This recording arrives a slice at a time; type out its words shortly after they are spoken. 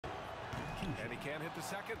And he can't hit the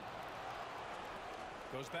second.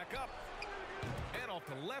 Goes back up. And off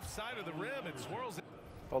the left side of the rim, it swirls it.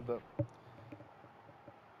 Hold up.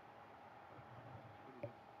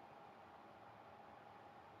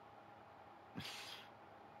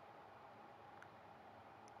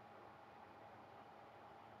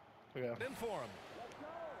 Yeah. In for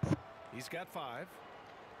him. He's got 5.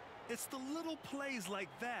 It's the little plays like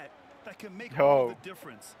that that can make Yo. all the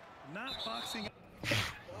difference. Not boxing.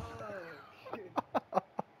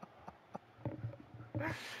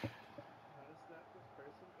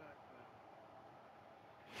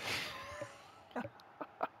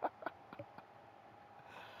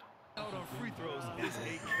 Out on free throws is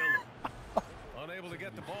a killer. Unable to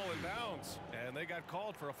get the ball in bounds. And they got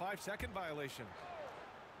called for a 5-second violation.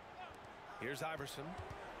 Here's Iverson.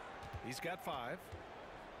 He's got 5.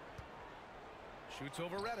 Shoots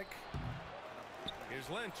over Reddick. Here's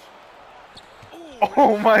Lynch. Ooh,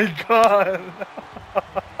 Oh my God! You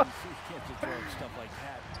can't just throw stuff like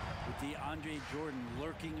that with DeAndre Jordan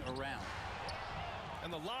lurking around.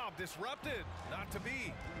 And the lob disrupted. Not to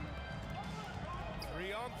be.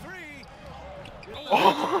 3 on 3.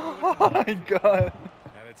 Oh my God!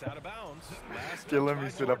 And it's out of bounds. Okay, let me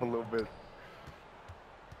sit up a little bit.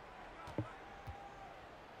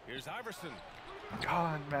 Here's Iverson.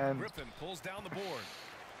 God, man. Griffin pulls down the board.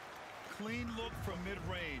 Clean look from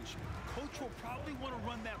mid-range. Coach will probably want to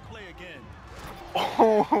run that play again.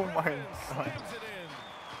 Oh my Griffin God. slams it in.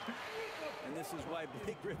 And this is why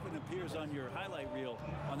Big Griffin appears on your highlight reel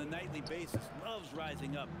on a nightly basis. Loves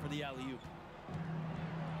rising up for the alley-oop.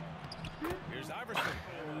 Here's Iverson.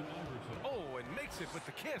 Oh, and makes it with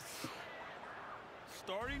the kiss.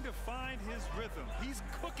 Starting to find his rhythm. He's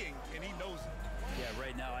cooking, and he knows it. Yeah,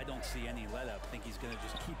 right now I don't see any let up. I think he's going to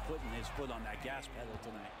just keep putting his foot on that gas pedal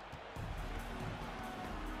tonight.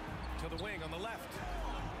 To the wing on the left.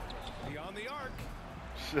 Beyond the arc.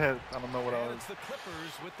 Shit, I don't know what I And was. it's the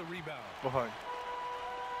Clippers with the rebound. Fuck.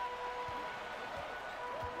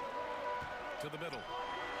 To the middle.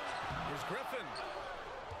 Here's Griffin.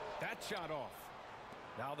 That shot off.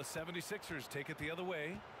 Now the 76ers take it the other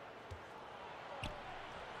way.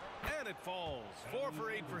 And it falls. 4 for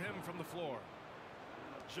 8 for him from the floor.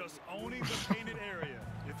 Just owning the painted area.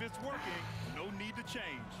 If it's working, no need to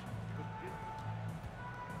change.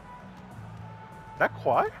 That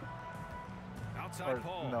quiet? Outside Or,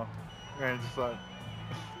 Paul. no. I just thought.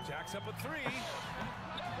 Jacks up a 3.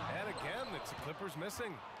 And again, it's the Clippers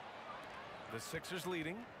missing. The Sixers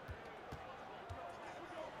leading.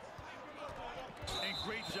 And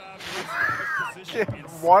great job in his position. in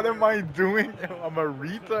What center. am I doing? I'm a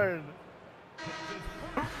retard.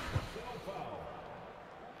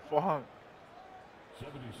 Fuck.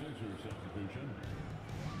 76er substitution.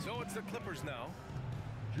 So it's the Clippers now.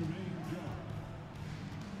 Jermaine Jones.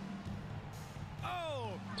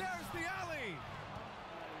 Oh, there's the alley.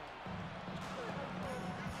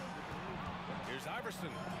 Here's Iverson.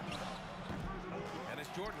 And it's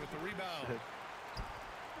Jordan with the rebound. Shit.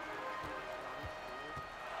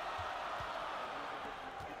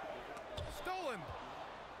 Stolen.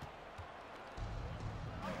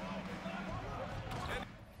 And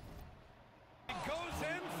he goes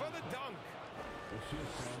in for the dunk.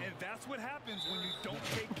 And that's what happens when you don't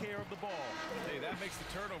take care of the ball. Hey, that makes the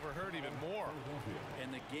turnover hurt even more.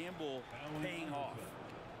 And the gamble paying off.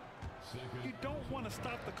 You don't want to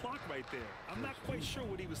stop the clock right there. I'm not quite sure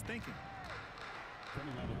what he was thinking.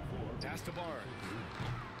 Pass to Barnes.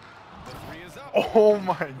 The 3 is up. Oh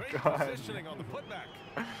my Great God. positioning on the putback.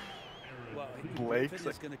 Well, Blake's Griffin is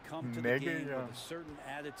like going to come to the mega game young. with a certain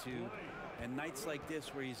attitude. And nights like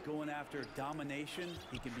this where he's going after domination,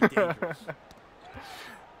 he can be dangerous.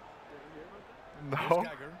 Here's No.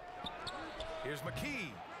 Geiger. Here's McKee.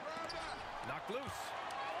 Knocked loose.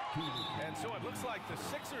 And so it looks like the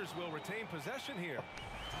Sixers will retain possession here.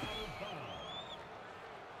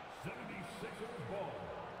 76er ball.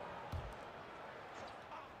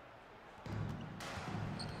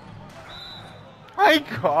 My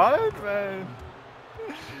God, man.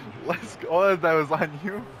 Let's go. Oh, that was on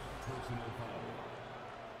you. Personal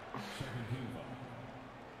foul. Second team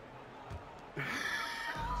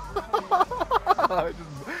foul. I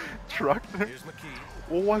just trucked him. Here's McKee.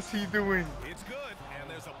 What was he doing? It's good. And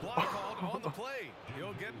there's a block called on the play.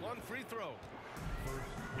 He'll get 1 free throw.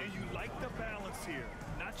 And you like the balance here.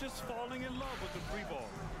 Not just falling in love with the free ball.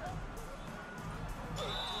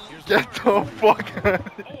 Here's Get the Barnes. fuck out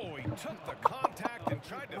of here. Oh, he took the contact and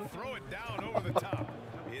tried to throw it down over the top.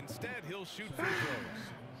 Instead, he'll shoot free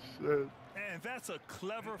throws. Shit. And that's a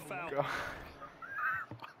clever foul. God.